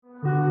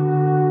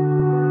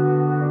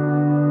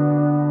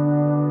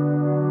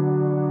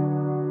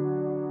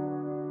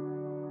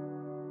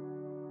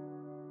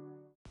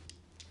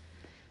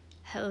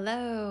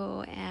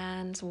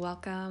listeners.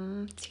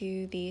 Welcome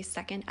to the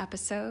second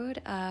episode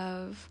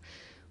of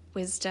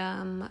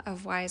Wisdom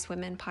of Wise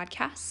Women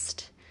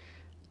podcast.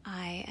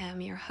 I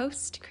am your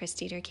host,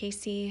 Christy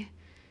Casey,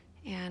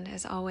 and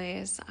as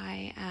always,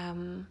 I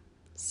am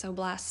so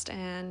blessed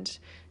and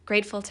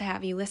grateful to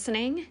have you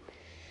listening.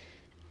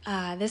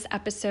 This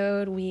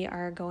episode, we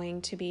are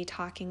going to be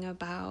talking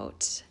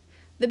about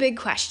the big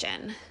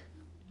question: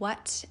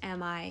 what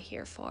am I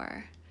here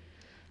for?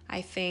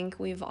 I think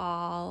we've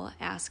all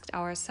asked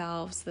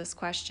ourselves this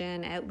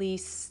question at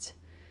least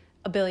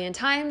a billion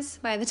times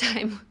by the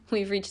time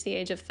we've reached the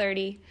age of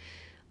 30.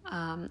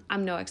 I'm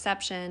no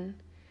exception.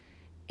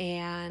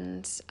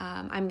 And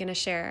I'm going to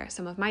share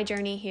some of my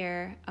journey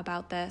here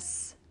about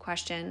this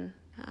question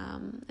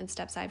and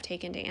steps I've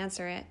taken to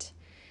answer it,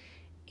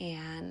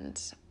 and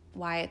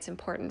why it's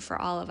important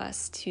for all of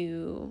us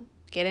to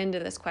get into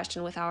this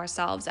question with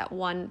ourselves at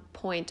one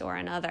point or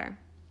another.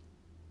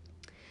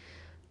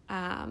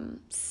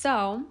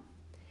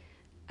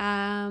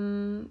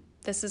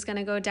 This is going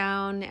to go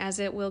down as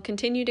it will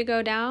continue to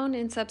go down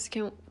in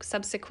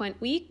subsequent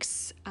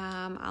weeks.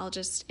 I'll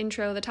just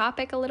intro the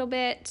topic a little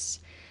bit.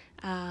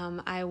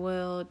 I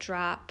will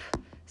drop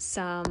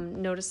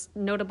some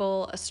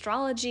notable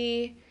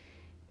astrology,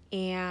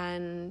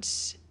 and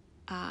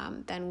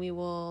then we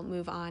will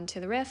move on to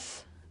the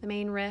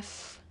main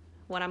riff,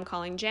 what I'm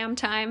calling jam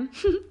time.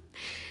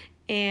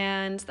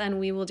 And then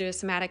we will do a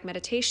somatic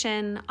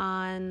meditation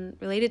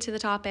related to the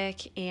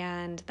topic,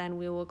 and then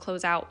we will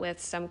close out with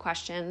some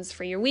questions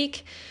for your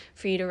week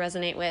for you to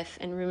resonate with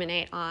and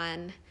ruminate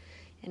on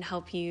and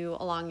help you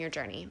along your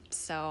journey.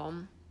 So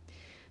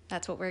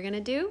that's what we're going to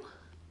do.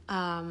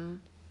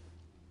 Some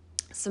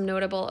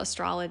notable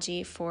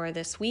astrology for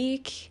this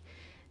week.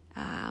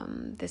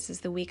 This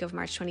is the week of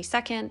March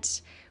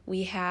 22nd.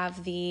 We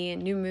have the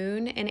new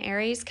moon in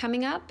Aries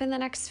coming up in the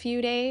next few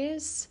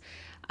days.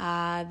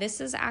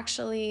 This is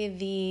actually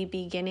the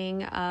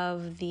beginning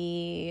of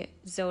the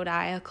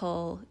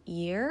zodiacal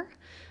year.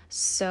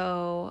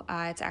 So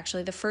it's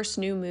actually the first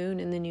new moon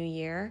in the new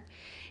year.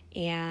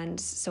 And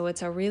so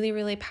it's a really,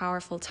 really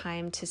powerful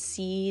time to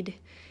seed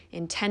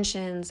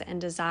intentions and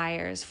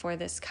desires for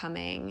this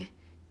coming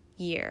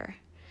year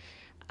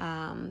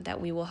that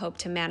we will hope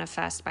to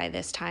manifest by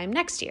this time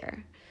next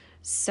year.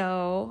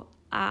 So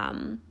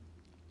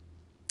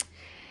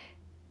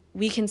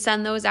we can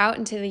send those out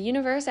into the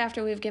universe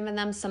after we've given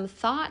them some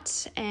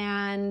thought,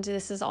 and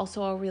this is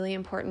also a really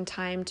important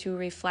time to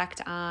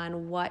reflect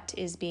on what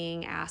is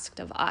being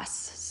asked of us.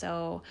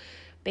 So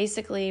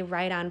basically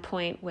right on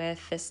point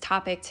with this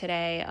topic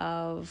today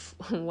of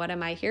what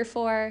am I here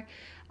for?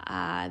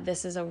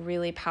 This is a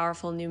really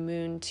powerful new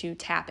moon to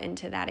tap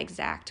into that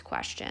exact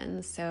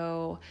question.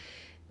 So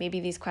maybe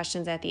these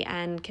questions at the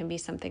end can be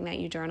something that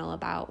you journal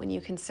about when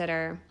you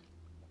consider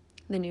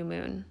the new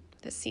moon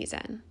this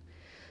season.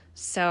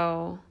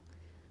 So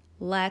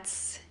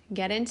let's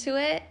get into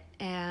it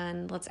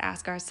and let's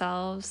ask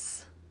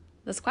ourselves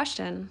this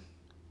question: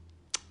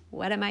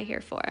 what am I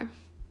here for?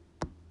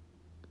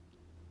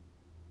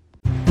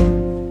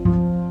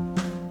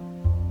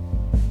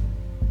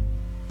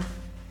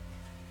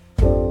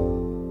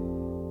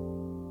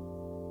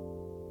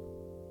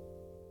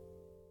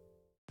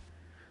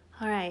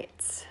 All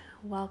right,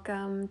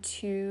 welcome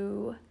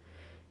to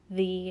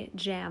the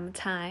jam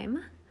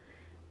time,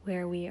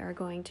 where we are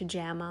going to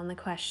jam on the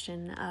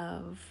question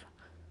of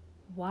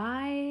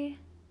why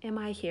am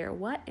I here?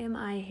 What am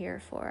I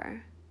here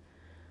for?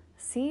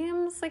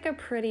 Seems like a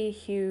pretty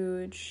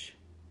huge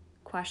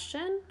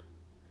question,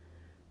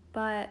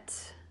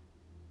 but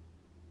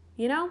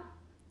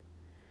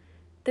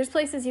there's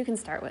places you can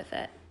start with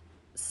it.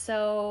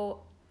 So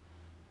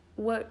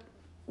what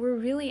we're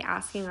really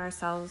asking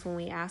ourselves when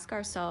we ask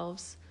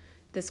ourselves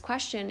this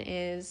question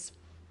is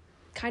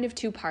kind of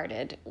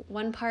two-parted.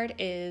 One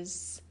part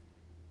is,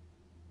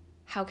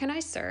 how can I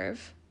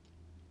serve?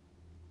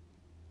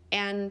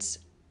 And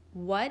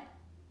what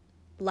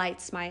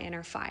lights my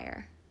inner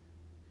fire?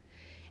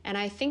 And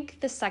I think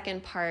the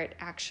second part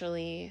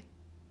actually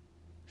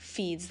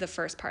feeds the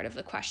first part of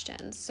the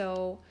question.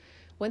 So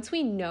once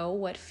we know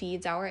what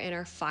feeds our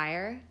inner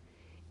fire,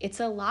 it's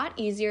a lot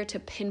easier to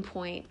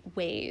pinpoint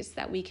ways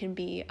that we can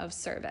be of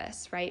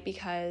service, right?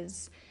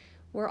 Because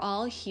we're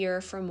all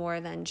here for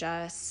more than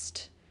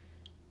just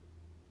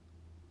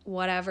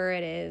whatever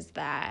it is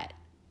that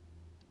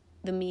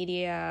the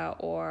media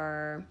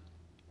or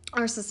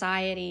our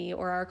society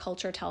or our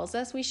culture tells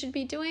us we should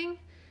be doing.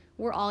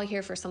 We're all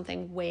here for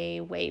something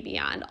way, way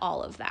beyond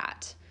all of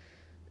that.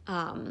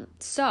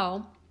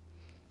 So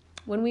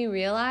when we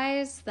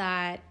realize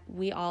that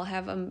we all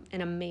have an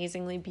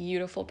amazingly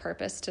beautiful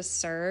purpose to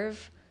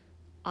serve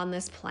on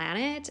this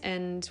planet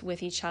and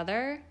with each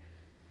other,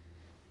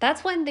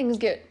 that's when things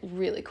get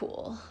really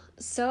cool.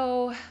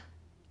 So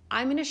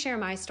I'm going to share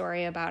my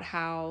story about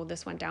how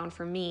this went down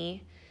for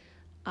me.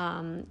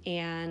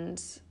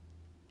 And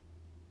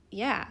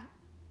yeah,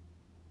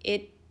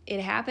 it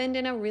happened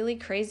in a really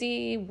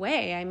crazy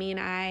way. I mean,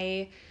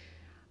 I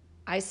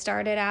I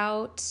started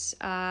out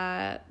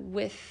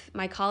with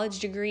my college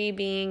degree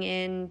being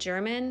in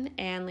German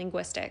and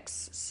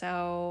linguistics.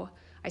 So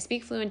I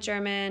speak fluent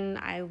German.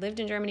 I lived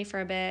in Germany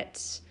for a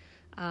bit.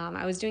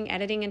 I was doing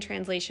editing and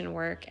translation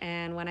work.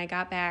 And when I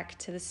got back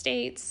to the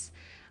States,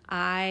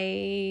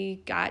 I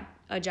got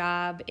a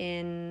job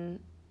in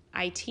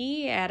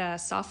IT at a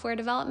software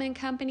development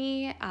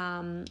company.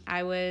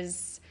 I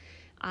was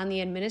on the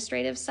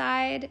administrative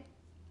side.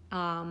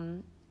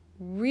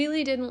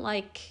 Really didn't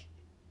like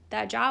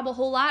that job a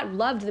whole lot.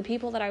 Loved the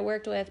people that I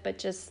worked with, but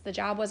just the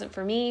job wasn't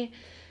for me.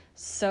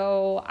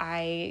 So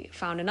I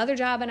found another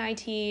job in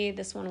IT.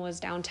 This one was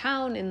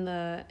downtown in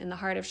the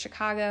heart of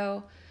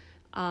Chicago.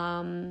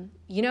 And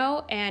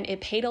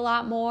it paid a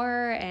lot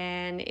more,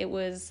 and it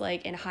was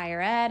like in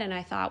higher ed. And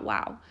I thought,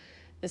 wow,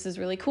 this is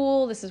really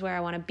cool. This is where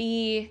I want to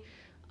be.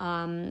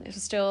 It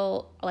was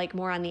still like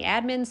more on the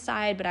admin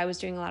side, but I was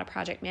doing a lot of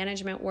project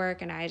management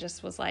work, and I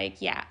just was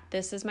like, yeah,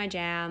 this is my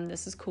jam.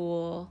 This is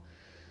cool.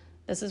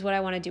 This is what I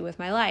want to do with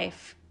my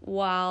life.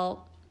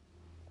 Well,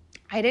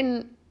 I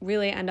didn't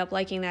really end up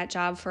liking that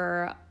job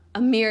for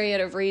a myriad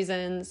of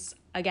reasons.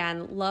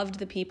 Again, loved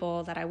the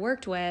people that I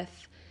worked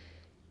with,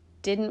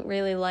 didn't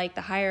really like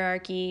the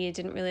hierarchy,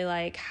 didn't really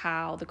like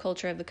how the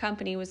culture of the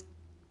company was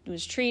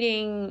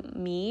treating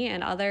me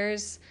and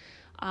others.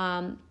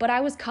 But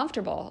I was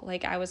comfortable.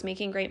 Like, I was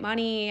making great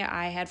money.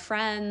 I had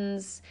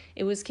friends.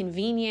 It was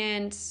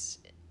convenient,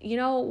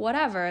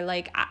 whatever.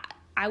 Like,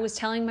 I was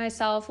telling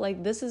myself,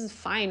 like, this is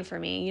fine for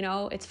me,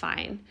 it's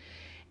fine.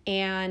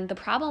 And the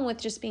problem with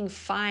just being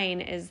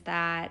fine is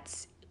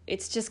that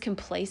it's just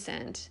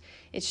complacent.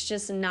 It's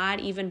just not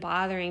even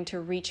bothering to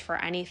reach for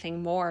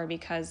anything more,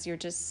 because you're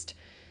just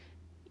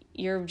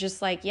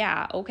like,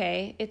 yeah,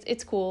 okay,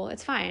 it's cool.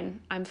 It's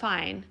fine. I'm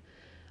fine.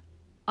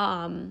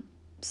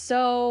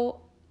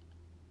 So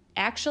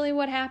actually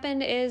what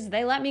happened is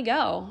they let me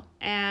go,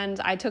 and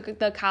I took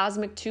the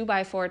cosmic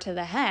 2x4 to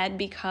the head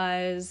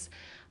because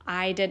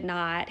I did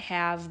not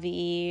have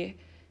the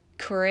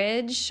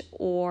courage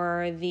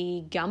or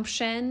the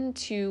gumption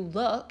to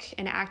look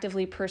and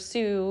actively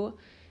pursue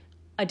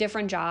a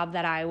different job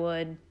that I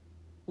would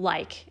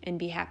like and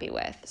be happy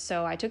with.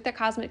 So I took the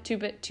cosmic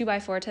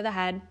 2x4 to the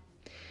head,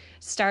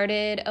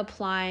 started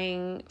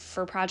applying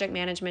for project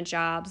management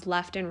jobs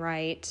left and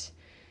right.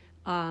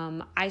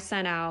 I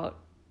sent out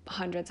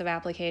hundreds of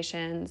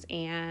applications,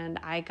 and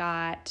I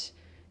got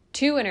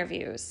 2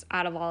 interviews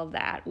out of all of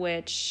that,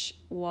 which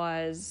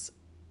was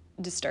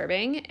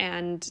disturbing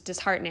and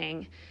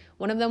disheartening.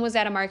 One of them was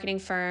at a marketing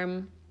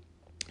firm.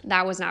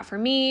 That was not for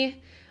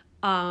me.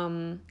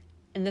 And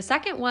the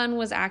second one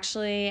was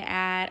actually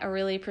at a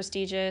really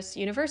prestigious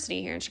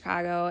university here in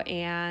Chicago,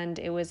 and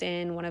it was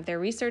in one of their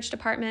research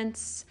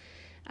departments,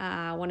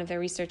 one of their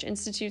research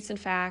institutes, in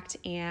fact,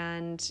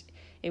 and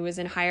it was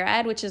in higher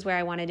ed, which is where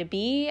I wanted to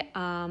be.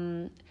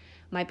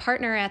 My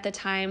partner at the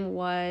time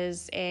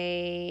was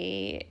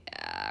a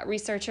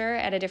researcher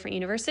at a different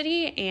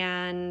university,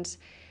 and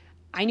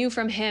I knew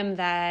from him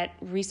that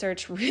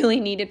research really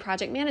needed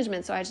project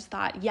management. So I just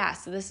thought,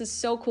 yes, this is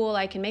so cool.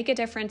 I can make a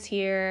difference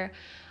here.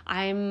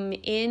 I'm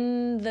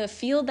in the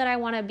field that I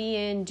want to be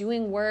in,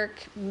 doing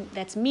work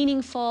that's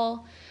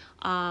meaningful.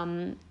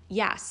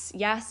 Yes.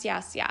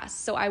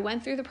 So I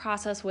went through the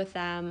process with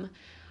them.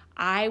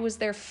 I was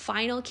their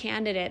final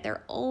candidate,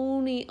 their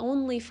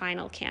only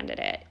final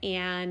candidate.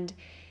 And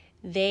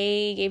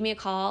they gave me a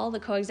call. The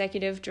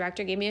co-executive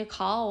director gave me a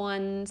call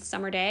one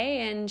summer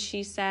day, and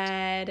she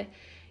said,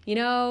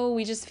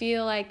 we just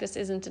feel like this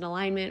isn't an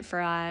alignment for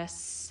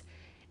us.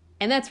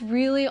 And that's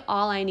really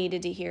all I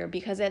needed to hear,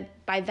 because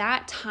by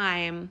that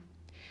time,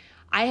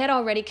 I had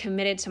already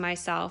committed to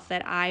myself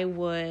that I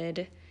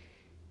would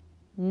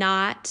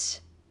not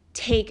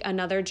take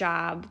another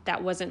job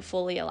that wasn't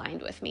fully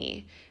aligned with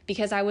me,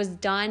 because I was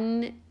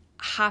done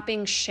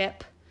hopping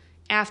ship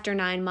after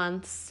 9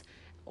 months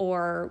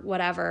or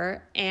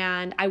whatever.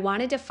 And I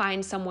wanted to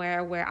find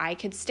somewhere where I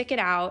could stick it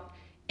out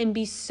and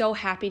be so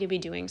happy to be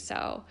doing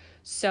so.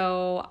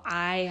 So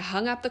I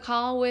hung up the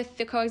call with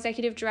the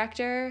co-executive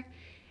director,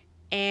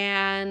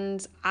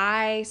 and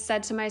I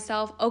said to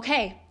myself,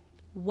 okay,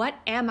 what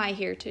am I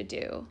here to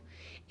do?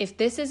 If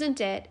this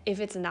isn't it, if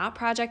it's not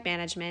project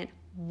management,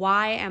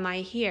 why am I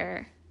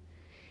here?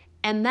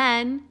 And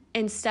then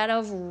instead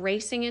of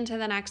racing into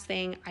the next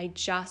thing, I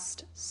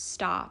just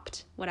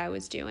stopped what I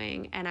was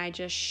doing and I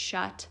just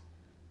shut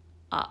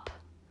up.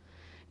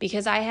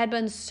 Because I had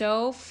been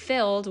so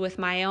filled with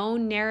my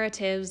own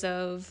narratives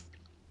of,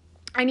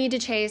 I need to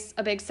chase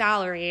a big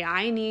salary.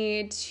 I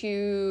need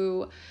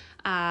to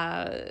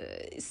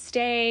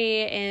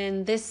stay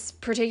in this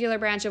particular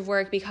branch of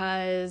work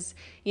because,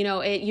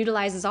 it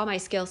utilizes all my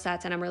skill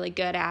sets and I'm really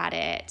good at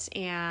it.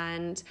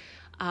 And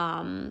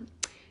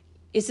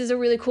this is a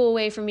really cool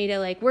way for me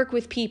to work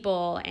with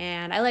people,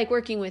 and I like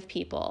working with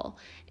people.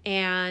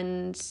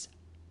 And,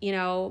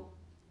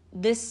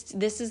 this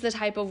is the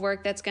type of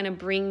work that's going to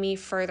bring me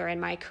further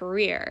in my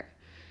career.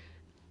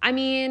 I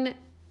mean,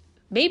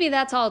 maybe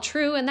that's all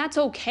true and that's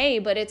okay,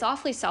 but it's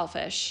awfully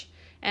selfish.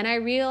 And I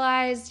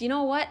realized, you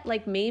know what,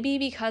 like maybe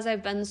because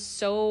I've been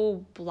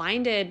so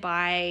blinded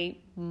by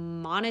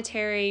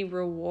monetary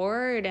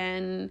reward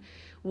and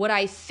what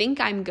I think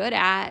I'm good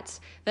at,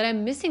 that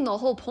I'm missing the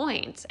whole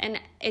point. And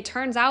it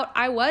turns out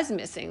I was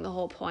missing the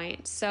whole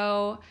point.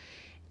 So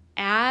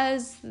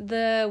as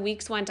the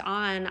weeks went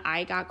on,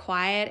 I got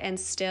quiet and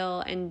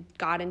still and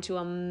got into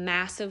a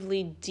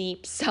massively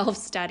deep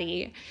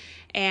self-study.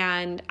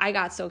 And I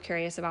got so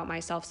curious about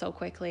myself so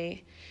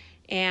quickly.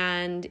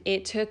 And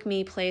it took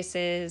me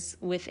places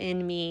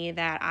within me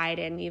that I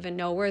didn't even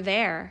know were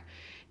there.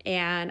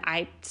 And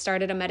I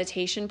started a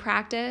meditation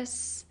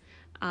practice.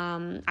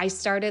 I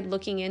started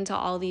looking into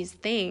all these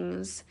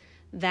things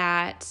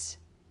that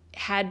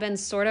had been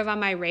sort of on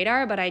my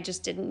radar, but I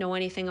just didn't know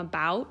anything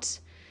about.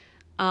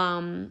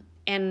 And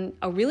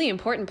a really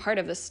important part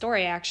of the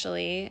story,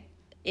 actually,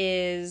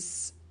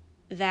 is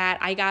that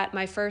I got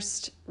my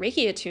first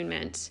Reiki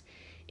attunement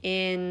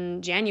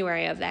in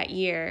January of that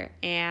year.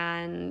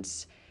 And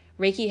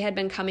Reiki had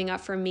been coming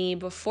up for me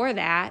before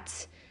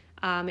that.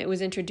 It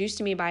was introduced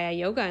to me by a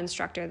yoga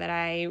instructor that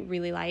I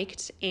really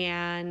liked.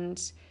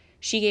 And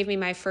she gave me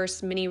my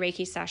first mini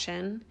Reiki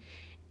session.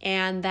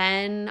 And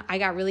then I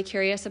got really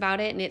curious about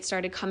it, and it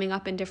started coming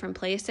up in different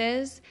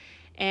places.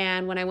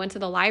 And when I went to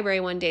the library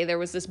one day, there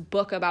was this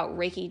book about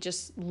Reiki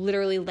just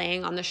literally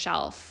laying on the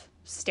shelf,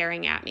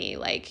 staring at me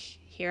like,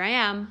 here I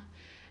am.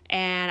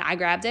 And I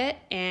grabbed it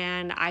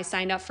and I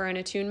signed up for an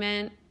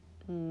attunement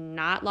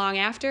not long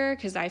after,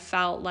 because I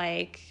felt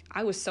like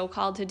I was so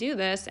called to do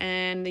this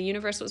and the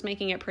universe was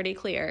making it pretty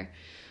clear.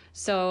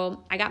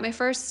 So I got my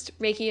first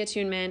Reiki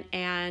attunement,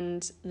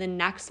 and the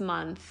next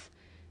month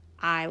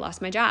I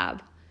lost my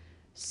job.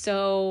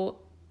 So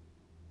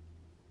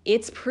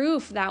it's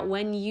proof that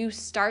when you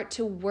start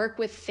to work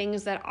with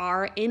things that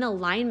are in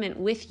alignment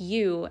with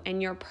you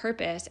and your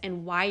purpose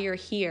and why you're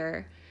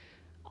here,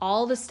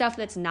 all the stuff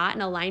that's not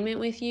in alignment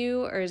with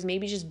you or is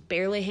maybe just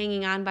barely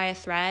hanging on by a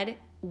thread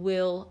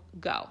will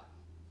go.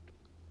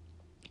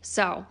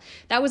 So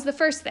that was the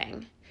first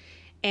thing.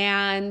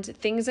 And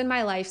things in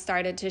my life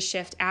started to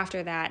shift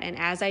after that. And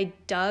as I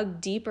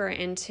dug deeper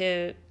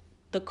into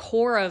the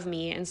core of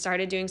me and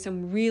started doing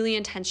some really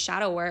intense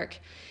shadow work,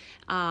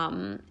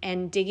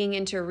 and digging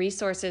into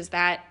resources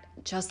that,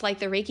 just like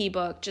the Reiki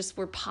book, just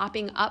were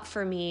popping up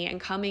for me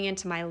and coming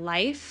into my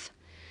life,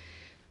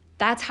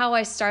 that's how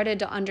I started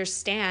to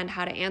understand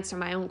how to answer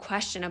my own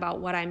question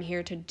about what I'm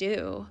here to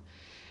do.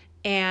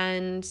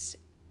 And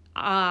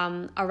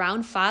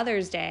around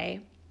Father's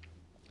Day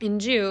in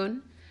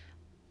June,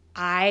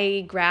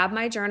 I grabbed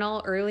my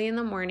journal early in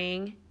the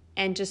morning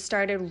and just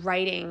started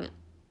writing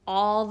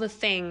all the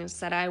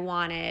things that I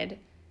wanted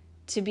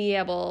to be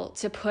able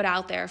to put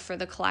out there for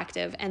the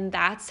collective. And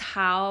that's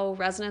how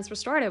Resonance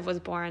Restorative was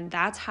born.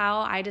 That's how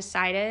I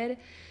decided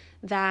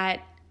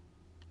that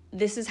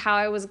this is how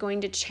I was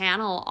going to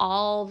channel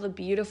all the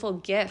beautiful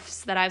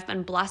gifts that I've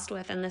been blessed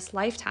with in this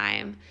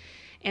lifetime.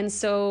 And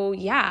so,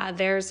 yeah,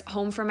 there's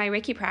home for my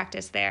Reiki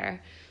practice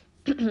there.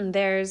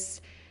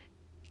 There's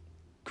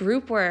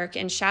group work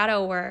and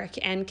shadow work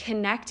and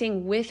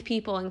connecting with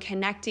people and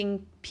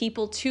connecting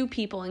people to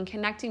people and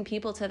connecting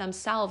people to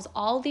themselves.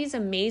 All these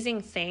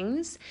amazing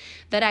things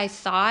that I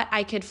thought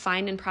I could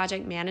find in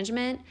project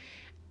management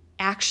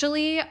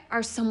actually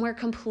are somewhere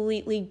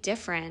completely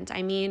different.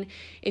 I mean,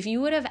 if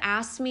you would have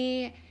asked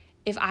me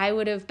if I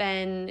would have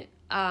been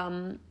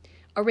a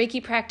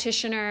Reiki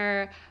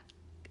practitioner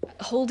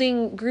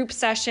holding group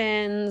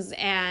sessions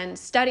and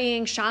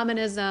studying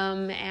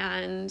shamanism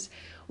and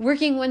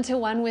working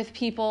one-to-one with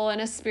people in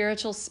a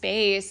spiritual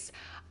space,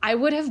 I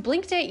would have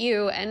blinked at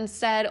you and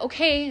said,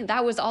 okay,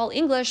 that was all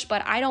English,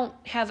 but I don't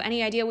have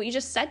any idea what you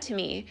just said to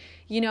me.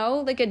 You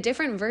know, like a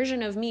different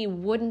version of me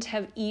wouldn't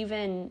have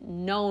even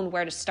known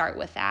where to start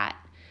with that,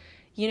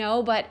 you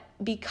know, but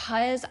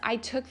because I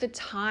took the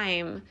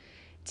time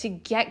to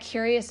get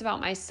curious about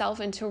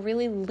myself and to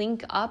really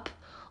link up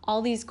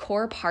all these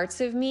core parts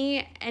of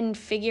me and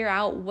figure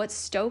out what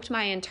stoked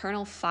my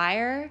internal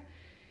fire,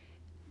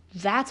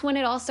 that's when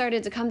it all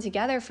started to come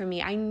together for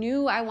me. I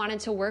knew I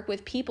wanted to work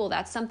with people.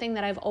 That's something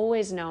that I've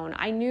always known.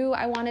 I knew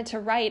I wanted to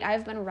write.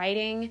 I've been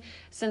writing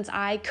since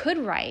I could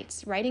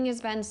write. Writing has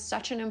been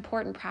such an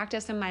important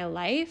practice in my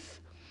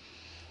life.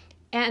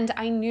 And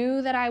I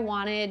knew that I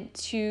wanted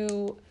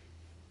to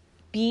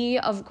be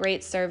of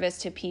great service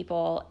to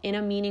people in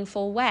a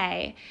meaningful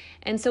way.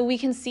 And so we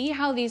can see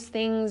how these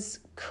things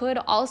could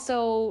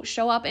also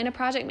show up in a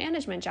project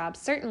management job,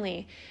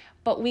 certainly.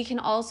 But we can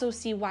also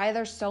see why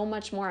they're so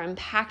much more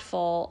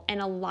impactful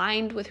and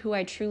aligned with who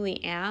I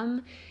truly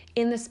am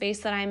in the space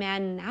that I'm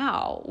in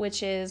now,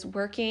 which is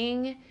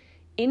working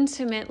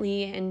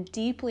intimately and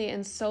deeply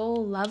and so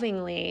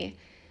lovingly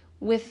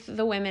with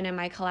the women in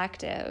my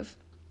collective.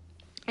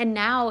 And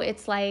now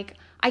it's like,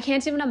 I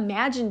can't even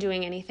imagine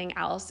doing anything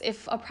else.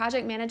 If a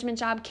project management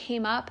job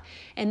came up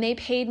and they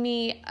paid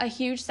me a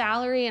huge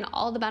salary and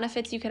all the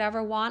benefits you could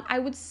ever want, I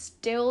would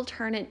still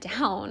turn it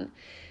down.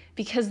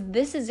 Because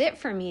this is it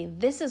for me.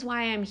 This is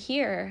why I'm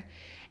here.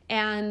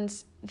 And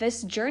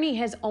this journey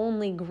has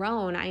only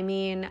grown. I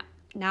mean,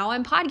 now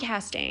I'm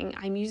podcasting.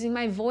 I'm using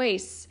my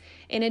voice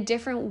in a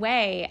different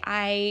way.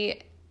 I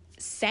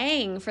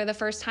sang for the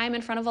first time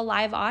in front of a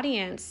live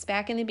audience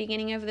back in the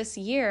beginning of this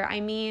year. I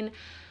mean,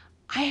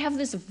 I have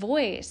this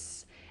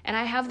voice and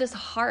I have this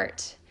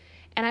heart,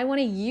 and I want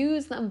to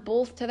use them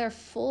both to their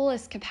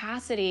fullest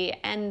capacity.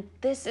 And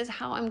this is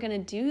how I'm going to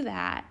do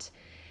that.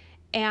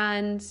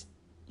 And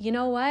you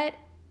know what?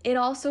 It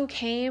also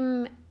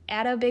came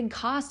at a big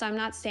cost. I'm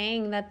not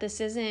saying that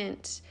this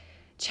isn't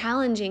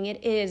challenging.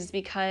 It is,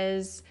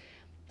 because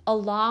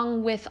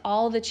along with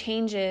all the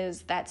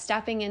changes that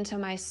stepping into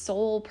my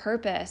soul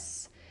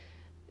purpose,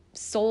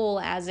 soul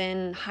as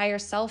in higher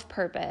self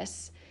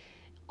purpose,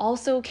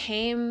 also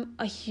came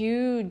a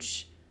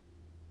huge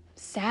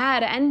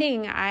sad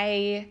ending.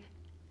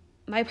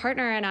 My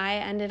partner and I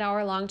ended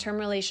our long-term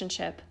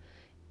relationship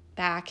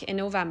back in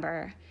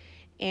November,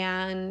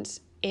 and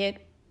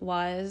it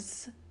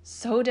was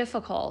so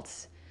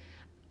difficult.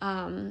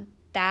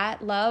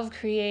 That love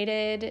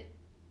created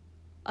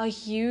a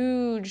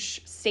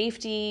huge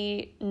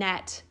safety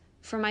net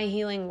for my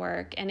healing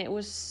work, and it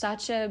was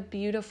such a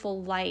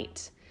beautiful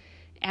light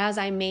as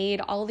I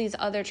made all these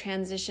other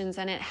transitions,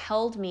 and it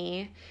held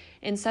me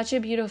in such a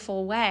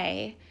beautiful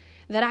way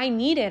that I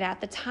needed at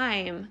the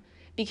time,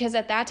 because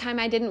at that time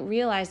I didn't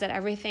realize that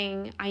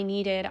everything I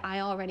needed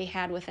I already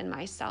had within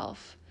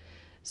myself.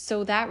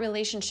 So that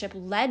relationship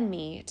led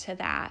me to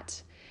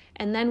that.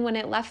 And then when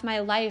it left my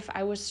life,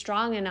 I was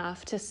strong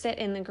enough to sit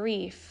in the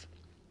grief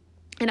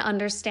and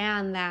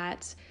understand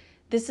that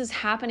this is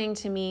happening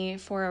to me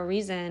for a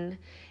reason.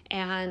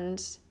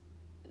 And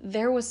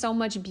there was so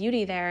much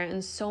beauty there,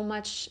 and so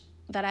much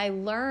that I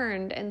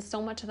learned, and so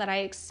much that I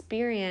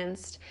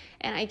experienced.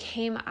 And I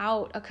came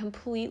out a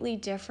completely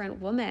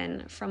different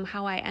woman from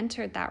how I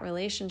entered that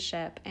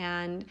relationship.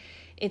 And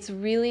it's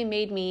really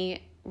made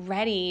me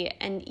ready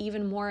and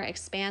even more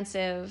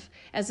expansive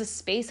as a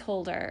space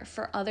holder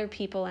for other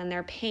people and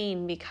their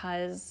pain,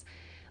 because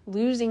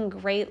losing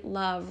great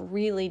love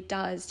really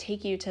does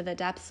take you to the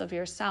depths of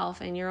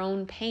yourself and your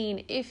own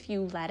pain if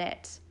you let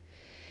it.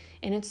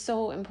 And it's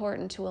so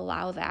important to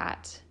allow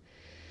that.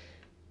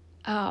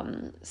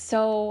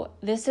 So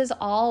this has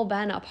all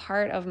been a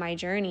part of my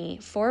journey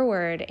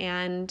forward.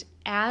 And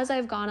as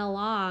I've gone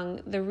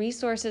along, the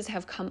resources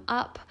have come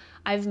up.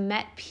 I've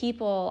met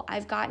people.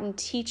 I've gotten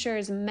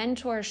teachers,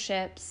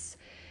 mentorships.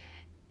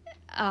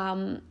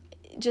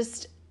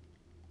 Just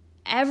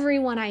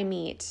everyone I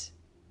meet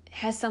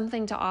has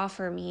something to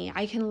offer me.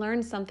 I can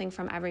learn something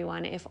from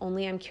everyone if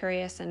only I'm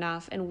curious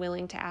enough and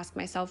willing to ask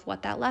myself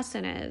what that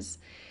lesson is.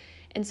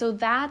 And so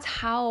that's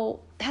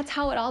how it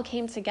all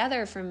came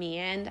together for me.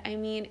 And I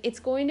mean, it's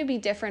going to be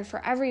different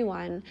for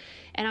everyone.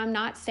 And I'm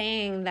not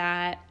saying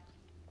that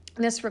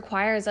this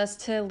requires us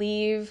to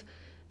leave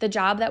the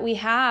job that we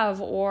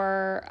have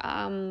or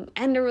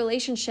end a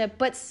relationship,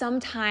 but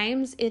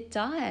sometimes it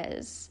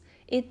does.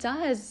 It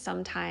does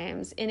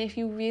sometimes. And if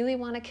you really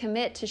want to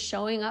commit to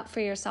showing up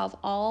for yourself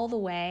all the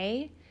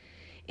way,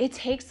 it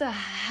takes a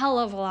hell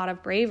of a lot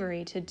of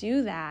bravery to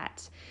do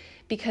that,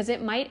 because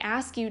it might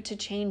ask you to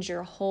change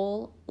your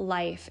whole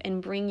life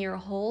and bring your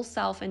whole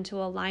self into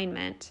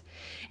alignment.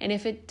 And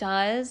if it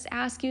does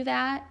ask you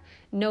that,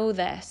 know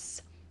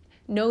this.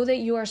 Know that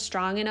you are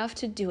strong enough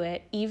to do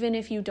it, even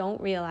if you don't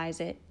realize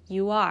it.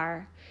 You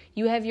are.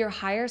 You have your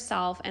higher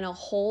self and a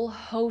whole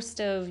host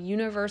of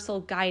universal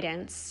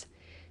guidance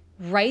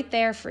right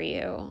there for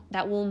you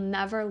that will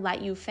never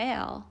let you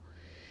fail.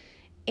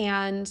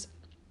 And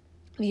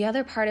the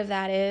other part of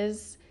that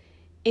is,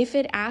 if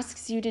it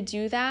asks you to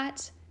do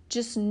that,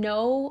 just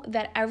know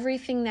that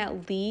everything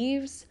that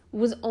leaves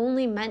was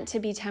only meant to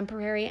be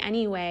temporary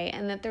anyway,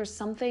 and that there's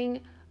something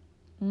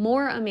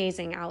more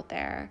amazing out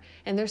there,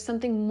 and there's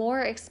something more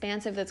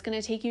expansive that's going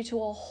to take you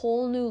to a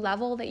whole new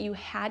level that you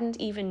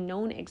hadn't even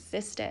known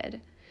existed.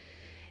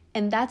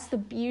 And that's the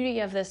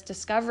beauty of this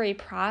discovery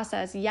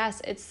process.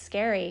 Yes, it's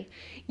scary.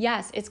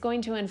 Yes, it's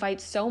going to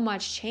invite so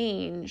much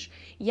change.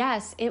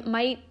 Yes, it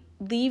might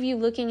leave you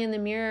looking in the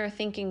mirror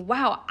thinking,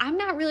 wow, I'm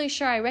not really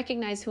sure I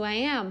recognize who I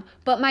am,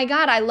 but my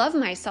God, I love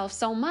myself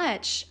so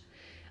much.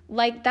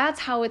 Like, that's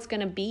how it's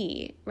going to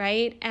be,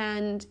 right?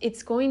 And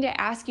it's going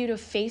to ask you to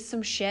face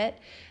some shit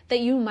that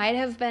you might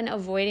have been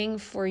avoiding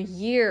for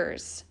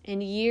years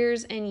and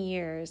years and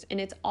years. And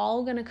it's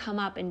all going to come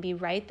up and be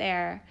right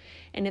there.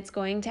 And it's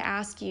going to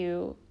ask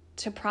you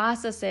to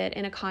process it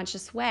in a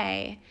conscious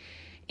way.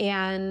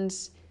 And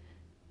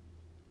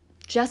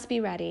just be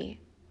ready.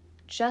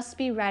 Just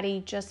be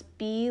ready. Just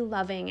be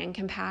loving and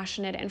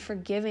compassionate and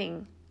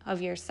forgiving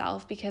of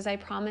yourself. Because I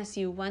promise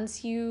you,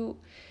 once you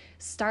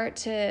start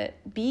to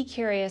be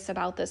curious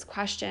about this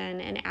question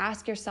and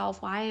ask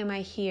yourself, why am I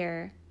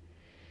here?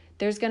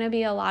 There's going to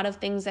be a lot of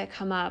things that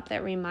come up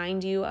that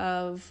remind you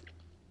of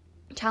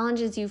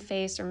challenges you've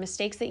faced or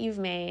mistakes that you've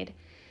made.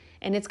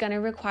 And it's going to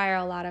require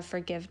a lot of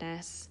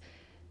forgiveness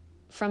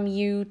from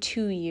you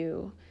to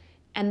you.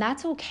 And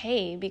that's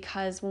okay,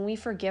 because when we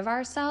forgive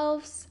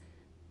ourselves,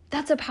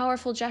 that's a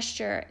powerful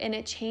gesture, and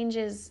it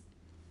changes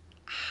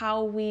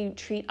how we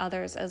treat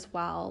others as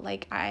well.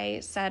 Like I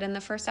said in the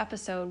first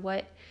episode,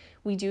 what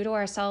we do to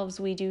ourselves,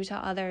 we do to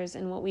others,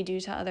 and what we do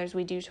to others,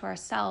 we do to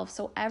ourselves.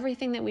 So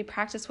everything that we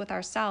practice with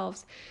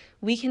ourselves,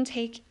 we can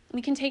take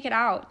it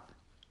out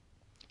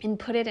and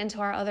put it into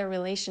our other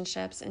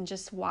relationships and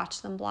just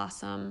watch them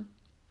blossom.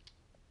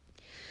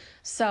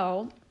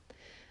 So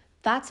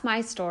that's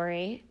my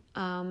story.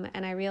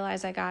 And I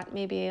realize I got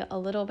maybe a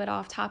little bit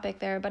off topic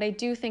there, but I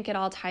do think it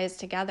all ties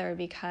together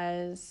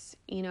because,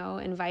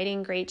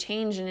 inviting great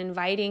change and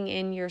inviting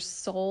in your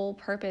soul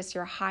purpose,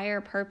 your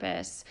higher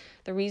purpose,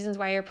 the reasons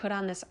why you're put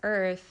on this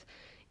earth.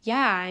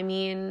 Yeah,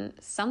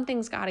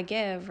 something's got to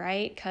give,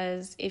 right?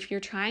 Because if you're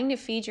trying to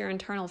feed your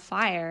internal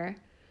fire,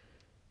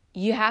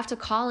 you have to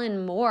call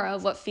in more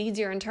of what feeds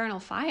your internal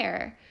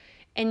fire.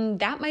 And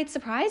that might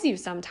surprise you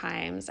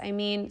sometimes.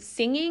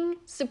 Singing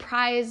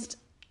surprised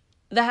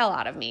the hell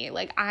out of me.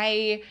 Like,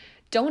 I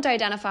don't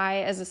identify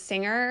as a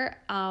singer.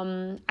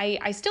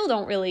 I still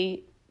don't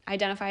really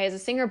identify as a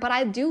singer, but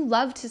I do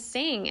love to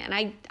sing, and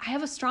I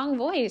have a strong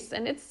voice,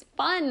 and it's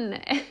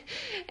fun.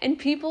 And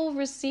people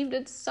received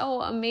it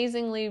so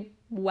amazingly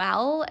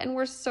well and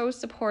were so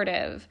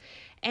supportive.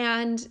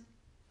 And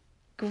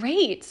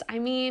great.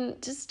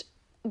 Just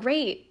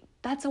great.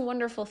 That's a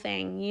wonderful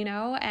thing,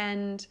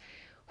 and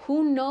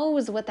who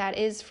knows what that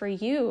is for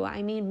you?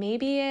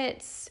 Maybe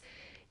it's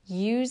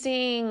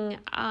using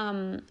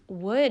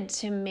wood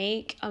to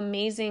make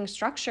amazing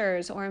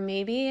structures, or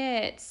maybe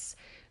it's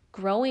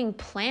growing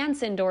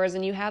plants indoors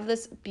and you have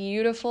this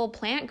beautiful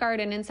plant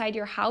garden inside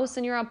your house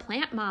and you're a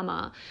plant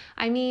mama.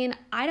 I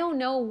don't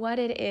know what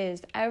it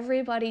is.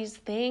 Everybody's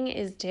thing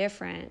is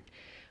different.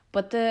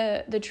 But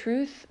the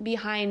truth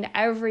behind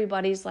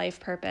everybody's life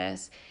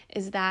purpose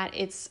is that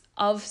it's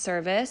of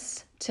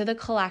service to the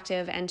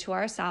collective and to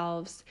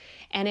ourselves.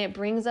 And it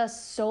brings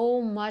us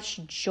so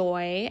much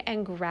joy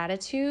and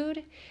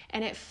gratitude.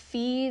 And it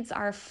feeds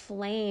our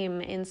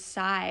flame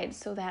inside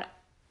so that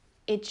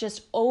it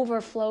just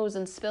overflows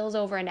and spills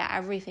over into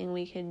everything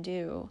we can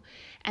do.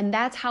 And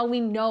that's how we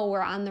know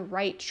we're on the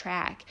right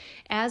track.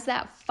 As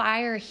that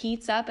fire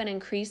heats up and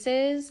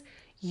increases,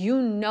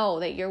 you know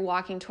that you're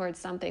walking towards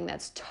something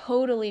that's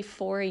totally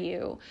for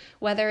you,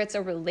 whether it's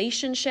a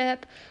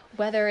relationship,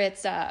 whether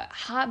it's a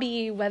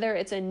hobby, whether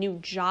it's a new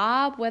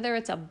job, whether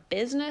it's a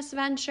business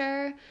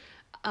venture,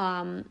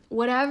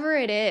 whatever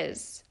it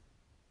is.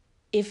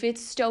 If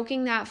it's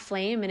stoking that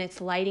flame and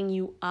it's lighting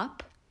you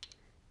up,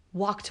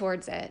 walk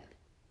towards it.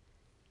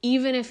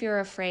 Even if you're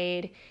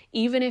afraid,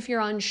 even if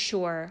you're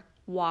unsure,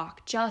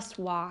 just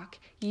walk.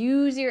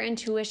 Use your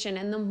intuition.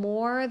 And the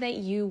more that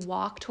you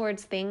walk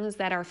towards things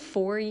that are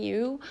for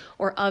you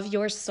or of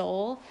your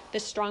soul, the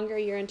stronger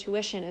your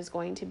intuition is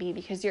going to be,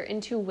 because your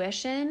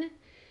intuition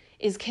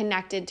is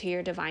connected to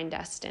your divine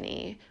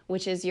destiny,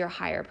 which is your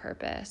higher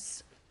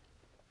purpose.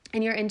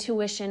 And your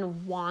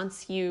intuition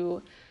wants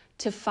you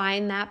to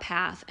find that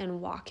path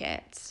and walk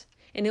it.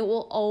 And it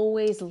will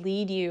always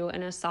lead you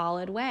in a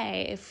solid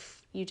way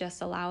if you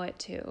just allow it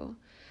to.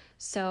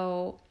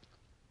 So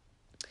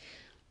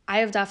I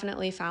have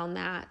definitely found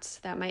that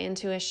my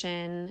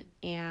intuition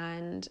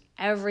and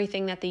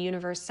everything that the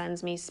universe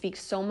sends me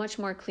speaks so much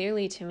more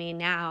clearly to me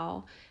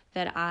now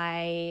that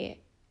I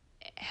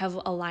have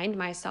aligned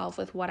myself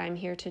with what I'm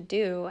here to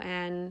do.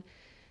 And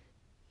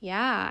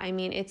yeah,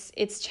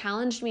 it's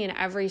challenged me in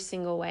every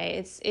single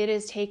way. It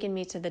has taken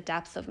me to the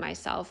depths of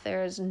myself.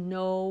 There's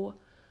no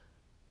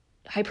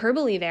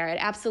hyperbole there. It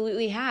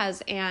absolutely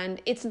has. And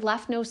it's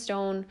left no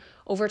stone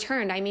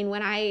overturned.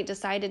 When I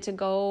decided to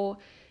go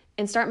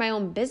and start my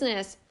own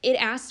business, it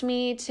asked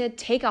me to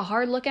take a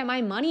hard look at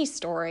my money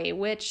story,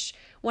 which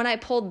when I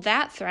pulled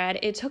that thread,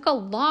 it took a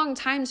long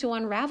time to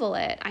unravel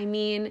it.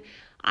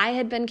 I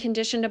had been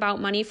conditioned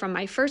about money from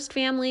my first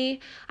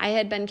family. I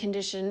had been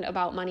conditioned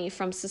about money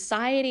from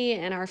society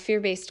and our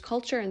fear-based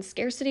culture and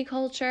scarcity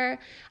culture.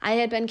 I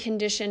had been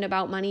conditioned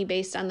about money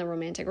based on the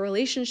romantic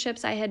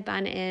relationships I had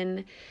been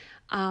in.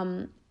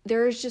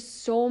 There's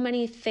just so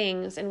many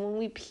things. And when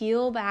we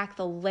peel back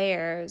the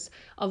layers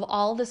of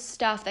all the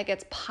stuff that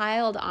gets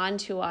piled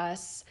onto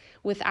us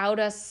without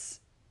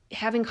us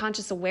having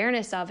conscious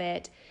awareness of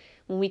it,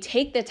 when we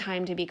take the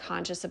time to be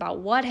conscious about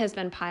what has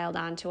been piled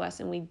onto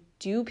us and we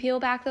do peel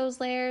back those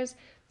layers,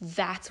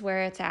 that's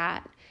where it's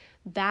at.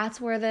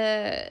 That's where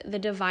the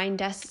divine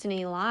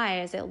destiny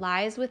lies. It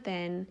lies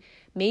within.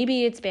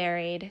 Maybe it's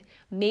buried.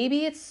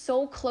 Maybe it's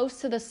so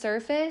close to the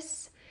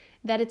surface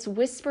that it's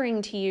whispering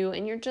to you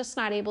and you're just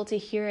not able to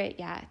hear it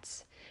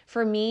yet.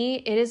 For me,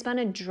 it has been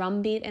a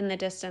drumbeat in the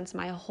distance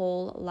my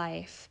whole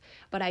life,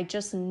 but I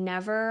just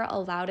never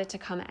allowed it to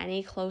come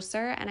any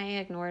closer and I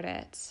ignored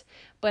it.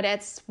 But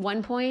at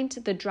one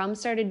point, the drum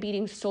started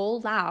beating so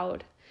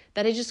loud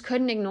that I just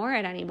couldn't ignore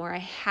it anymore. I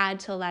had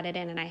to let it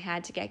in and I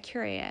had to get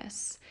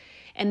curious.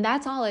 And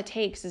that's all it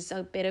takes, is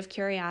a bit of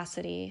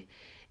curiosity.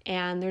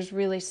 And there's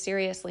really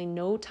seriously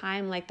no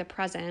time like the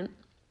present.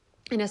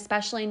 And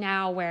especially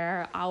now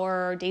where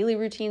our daily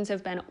routines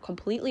have been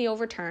completely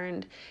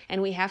overturned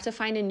and we have to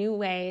find a new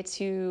way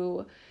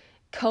to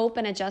cope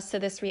and adjust to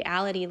this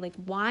reality. Like,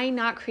 why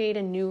not create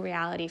a new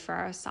reality for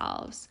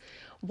ourselves?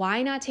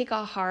 Why not take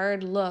a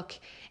hard look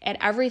at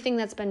everything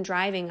that's been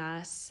driving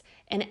us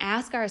and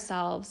ask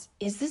ourselves,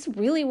 is this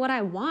really what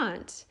I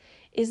want?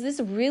 Is this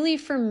really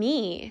for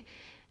me?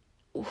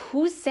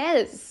 Who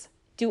says?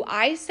 Do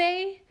I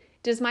say?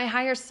 Does my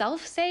higher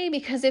self say?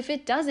 Because if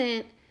it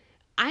doesn't,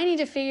 I need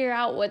to figure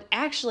out what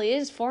actually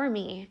is for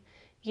me,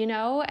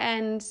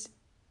 and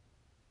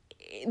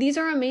these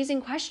are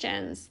amazing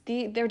questions.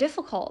 They're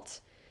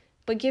difficult,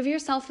 but give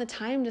yourself the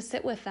time to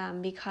sit with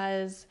them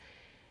because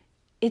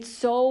it's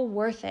so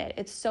worth it.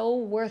 It's so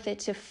worth it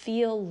to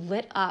feel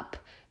lit up.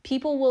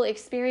 People will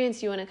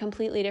experience you in a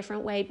completely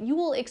different way. You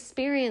will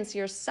experience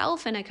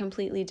yourself in a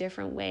completely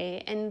different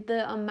way. And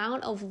the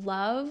amount of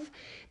love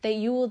that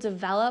you will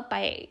develop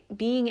by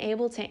being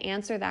able to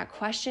answer that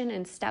question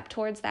and step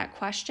towards that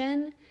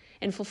question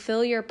and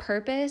fulfill your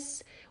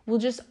purpose will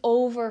just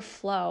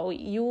overflow.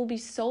 You will be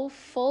so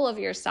full of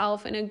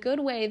yourself in a good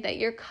way that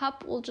your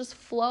cup will just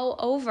flow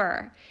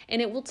over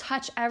and it will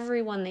touch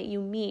everyone that you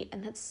meet.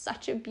 And that's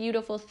such a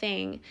beautiful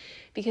thing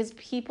because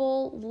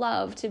people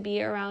love to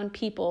be around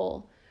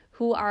people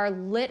who are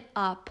lit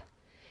up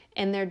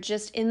and they're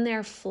just in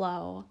their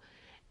flow.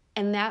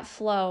 And that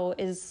flow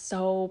is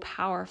so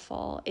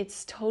powerful.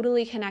 It's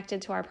totally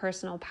connected to our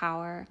personal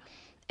power.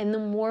 And the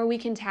more we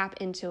can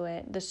tap into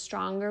it, the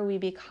stronger we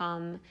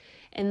become.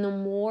 And the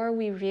more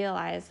we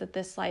realize that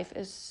this life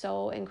is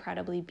so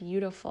incredibly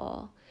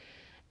beautiful.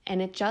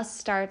 And it just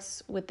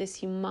starts with this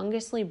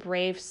humongously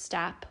brave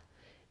step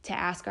to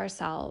ask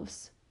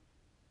ourselves,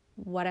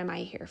 what am I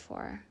here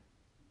for?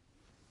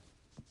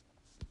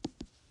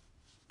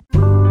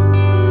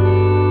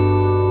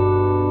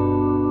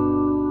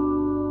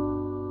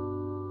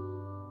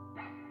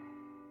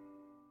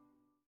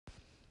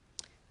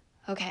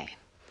 Okay.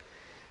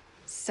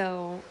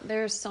 So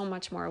there's so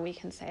much more we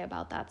can say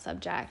about that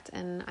subject,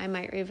 and I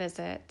might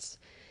revisit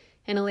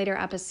in a later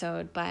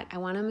episode, but I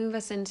want to move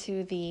us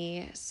into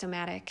the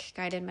somatic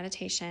guided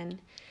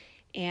meditation.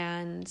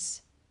 And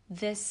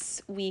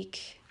this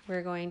week,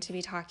 we're going to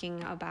be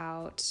talking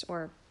about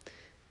or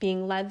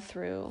being led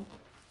through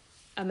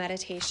a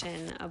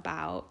meditation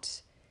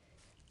about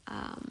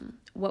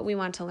what we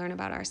want to learn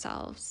about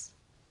ourselves.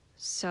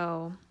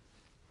 So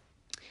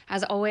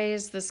as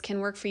always, this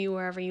can work for you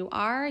wherever you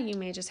are. You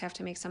may just have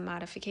to make some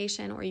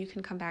modification, or you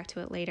can come back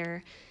to it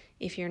later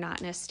if you're not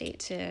in a state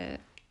to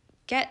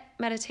get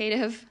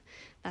meditative.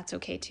 That's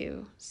okay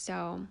too.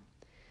 So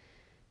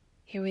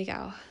here we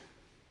go.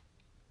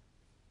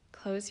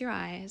 Close your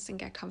eyes and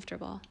get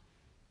comfortable.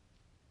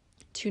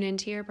 Tune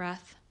into your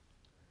breath.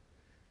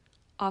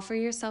 Offer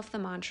yourself the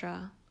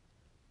mantra,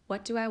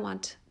 what do I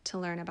want to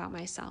learn about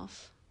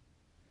myself?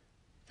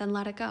 Then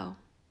let it go.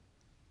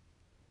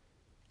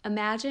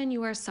 Imagine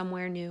you are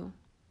somewhere new,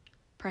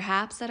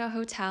 perhaps at a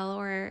hotel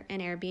or an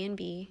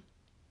Airbnb,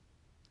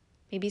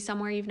 maybe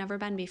somewhere you've never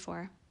been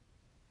before.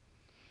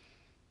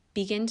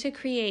 Begin to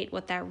create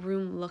what that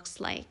room looks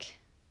like.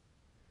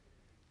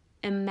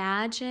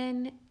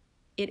 Imagine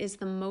it is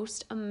the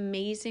most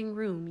amazing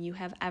room you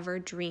have ever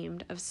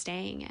dreamed of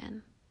staying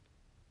in.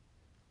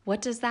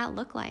 What does that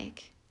look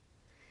like?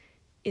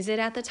 Is it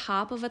at the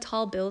top of a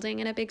tall building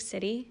in a big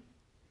city?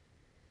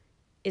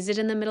 Is it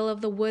in the middle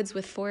of the woods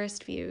with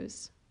forest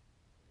views?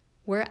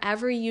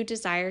 Wherever you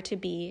desire to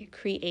be,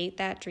 create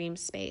that dream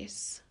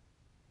space.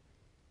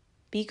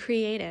 Be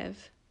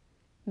creative.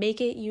 Make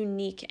it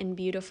unique and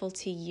beautiful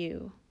to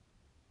you.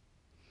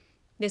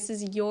 This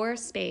is your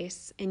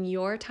space and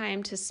your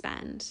time to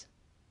spend.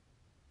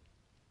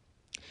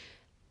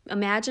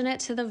 Imagine it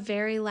to the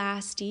very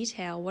last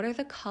detail. What are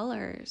the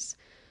colors?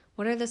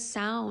 What are the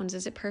sounds?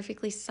 Is it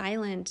perfectly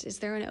silent? Is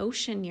there an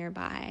ocean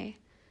nearby?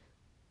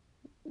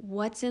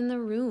 What's in the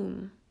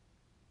room?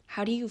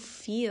 How do you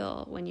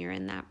feel when you're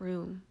in that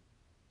room?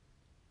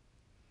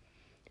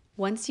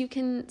 Once you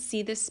can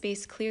see this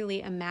space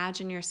clearly,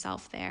 imagine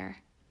yourself there.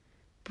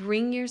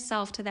 Bring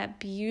yourself to that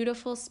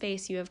beautiful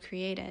space you have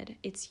created.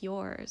 It's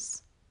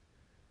yours.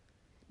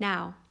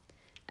 Now,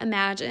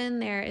 imagine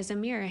there is a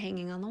mirror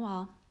hanging on the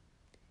wall.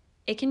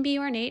 It can be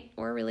ornate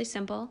or really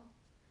simple.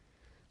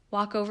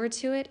 Walk over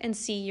to it and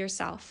see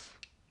yourself.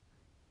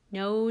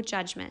 No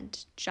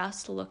judgment,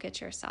 just look at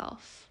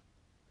yourself.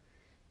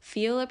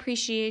 Feel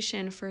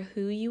appreciation for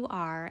who you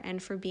are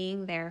and for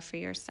being there for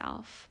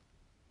yourself.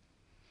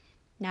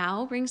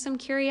 Now bring some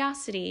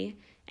curiosity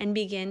and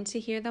begin to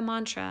hear the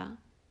mantra,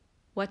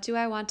 what do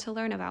I want to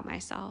learn about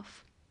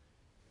myself?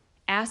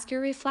 Ask your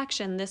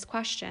reflection this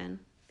question.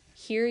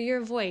 Hear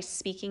your voice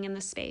speaking in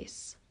the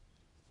space.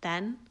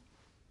 Then,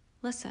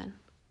 listen.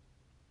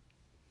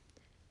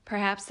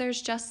 Perhaps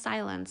there's just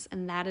silence,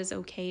 and that is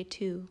okay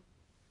too.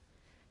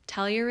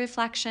 Tell your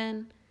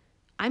reflection,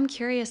 I'm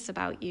curious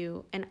about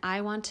you, and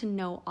I want to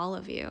know all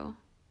of you.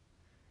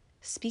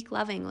 Speak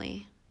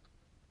lovingly.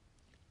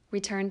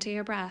 Return to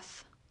your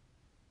breath.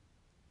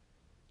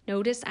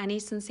 Notice any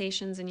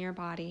sensations in your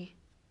body.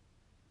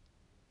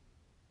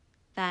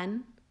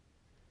 Then,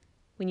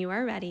 when you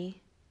are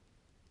ready,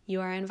 you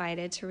are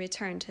invited to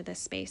return to this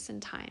space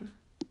and time.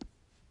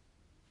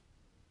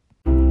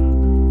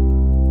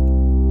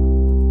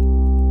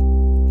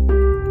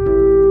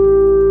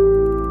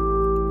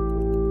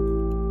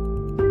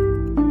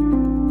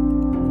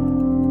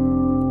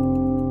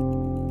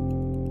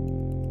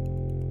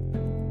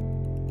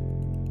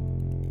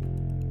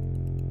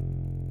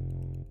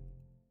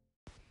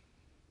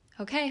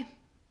 Okay,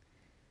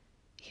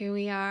 here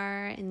we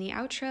are in the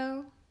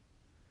outro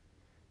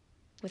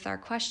with our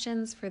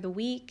questions for the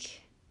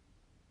week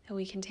that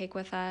we can take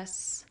with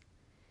us.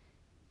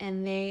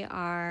 And they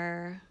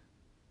are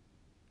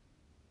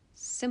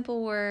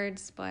simple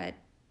words, but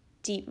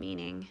deep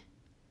meaning.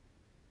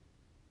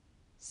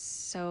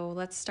 So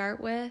let's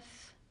start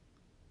with,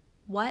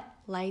 what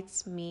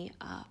lights me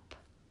up?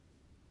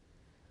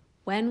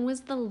 When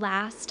was the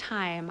last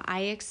time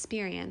I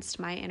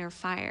experienced my inner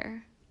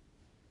fire?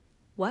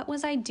 What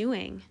was I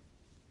doing?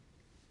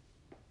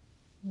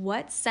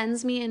 What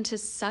sends me into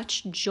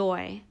such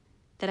joy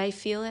that I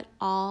feel it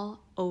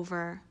all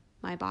over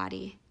my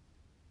body?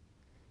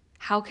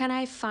 How can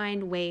I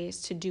find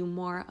ways to do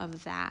more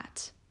of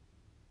that?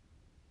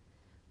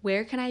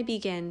 Where can I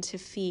begin to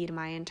feed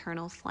my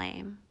internal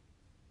flame?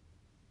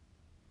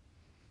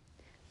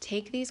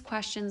 Take these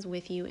questions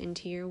with you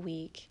into your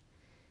week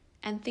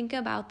and think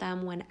about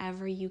them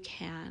whenever you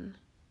can.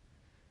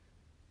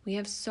 We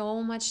have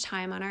so much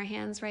time on our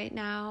hands right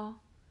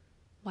now.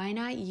 Why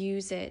not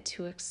use it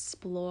to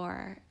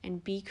explore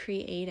and be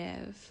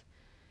creative?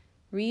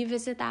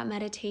 Revisit that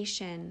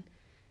meditation.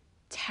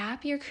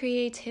 Tap your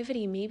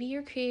creativity. Maybe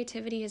your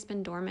creativity has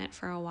been dormant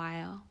for a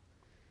while.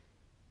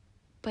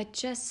 But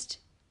just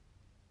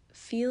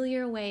feel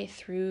your way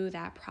through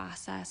that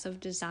process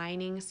of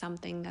designing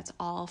something that's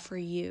all for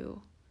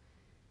you.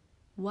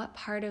 What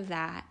part of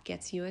that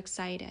gets you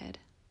excited?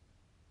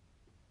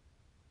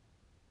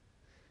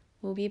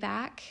 We'll be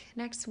back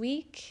next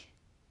week,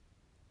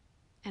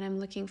 and I'm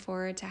looking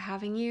forward to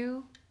having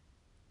you.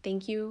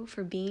 Thank you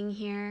for being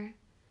here.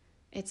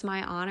 It's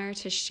my honor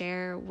to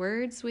share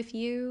words with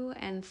you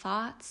and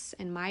thoughts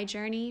in my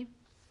journey.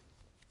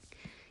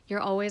 You're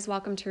always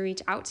welcome to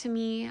reach out to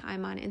me.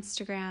 I'm on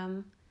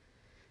Instagram.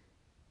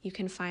 You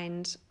can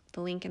find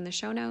the link in the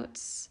show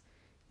notes.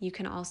 You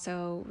can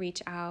also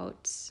reach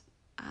out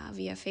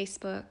via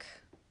Facebook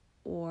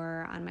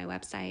or on my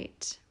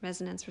website,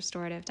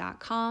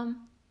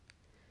 resonancerestorative.com.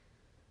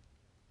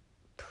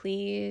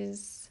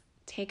 Please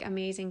take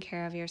amazing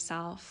care of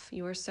yourself.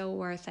 You are so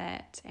worth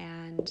it,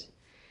 and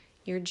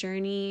your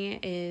journey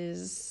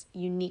is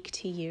unique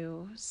to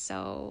you.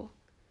 So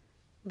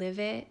live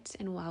it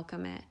and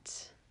welcome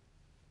it.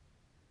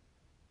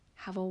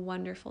 Have a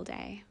wonderful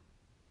day.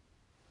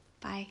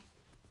 Bye.